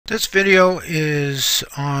This video is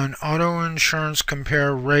on auto insurance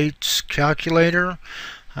compare rates calculator.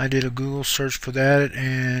 I did a Google search for that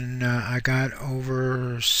and I got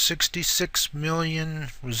over 66 million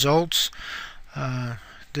results.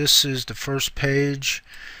 This is the first page.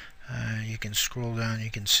 You can scroll down,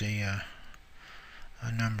 you can see a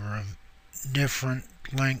number of different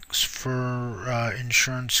links for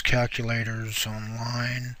insurance calculators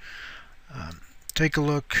online. Take a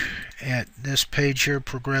look at this page here,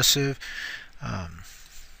 Progressive.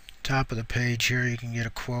 Top of the page here you can get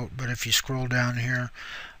a quote, but if you scroll down here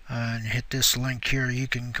and hit this link here, you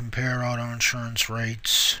can compare auto insurance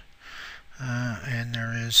rates, and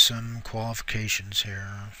there is some qualifications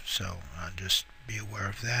here, so just be aware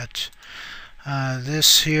of that.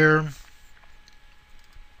 This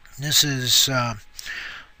is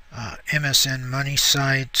MSN Money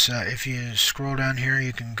site. If you scroll down here,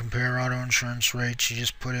 you can compare auto insurance rates. You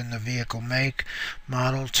just put in the vehicle make,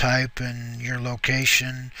 model, type, and your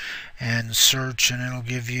location, and search, and it'll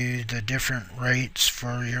give you the different rates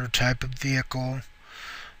for your type of vehicle,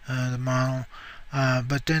 the model.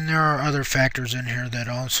 But then there are other factors in here that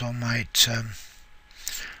also might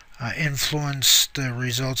influence the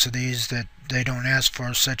results of these that they don't ask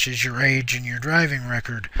for, such as your age and your driving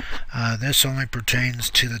record. This only pertains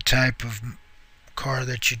to the type of car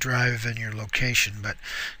that you drive and your location, but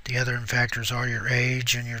the other factors are your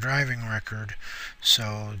age and your driving record,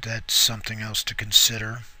 so that's something else to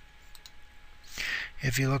consider.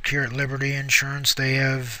 If you look here at Liberty Insurance, they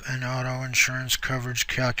have an auto insurance coverage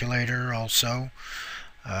calculator also.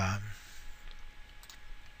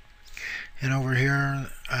 And over here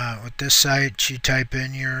with this site, you type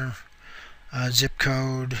in your zip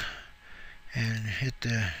code and hit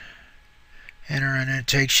the enter, and it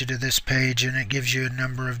takes you to this page, and it gives you a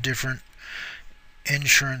number of different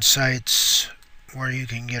insurance sites where you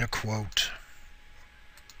can get a quote.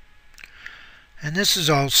 And this is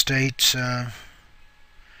Allstate.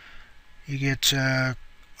 You get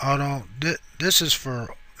auto. This is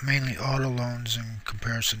for mainly auto loans and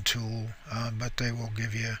comparison tool, but they will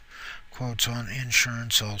give you quotes on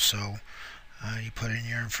insurance also. You put in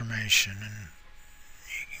your information and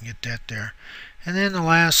you can get that there. And then the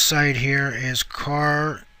last site here is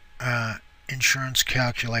Car Insurance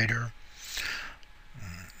Calculator.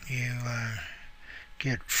 You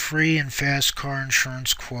get free and fast car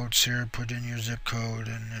insurance quotes here. Put in your zip code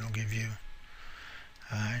and it'll give you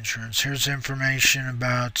insurance. Here's information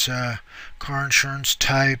about car insurance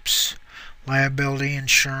types, liability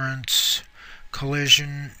insurance,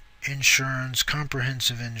 collision insurance,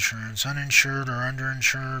 comprehensive insurance, uninsured or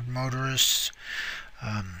underinsured motorists,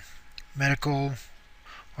 medical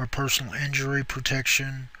or personal injury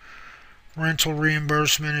protection, rental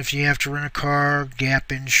reimbursement if you have to rent a car,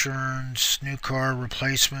 gap insurance, new car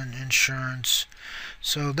replacement insurance.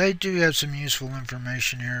 So they do have some useful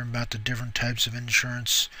information here about the different types of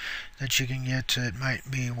insurance that you can get. It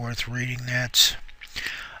might be worth reading that.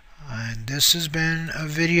 And this has been a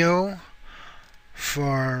video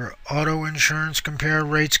for Auto Insurance Compare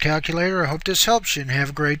Rates Calculator. I hope this helps you, and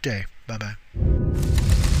have a great day. Bye-bye.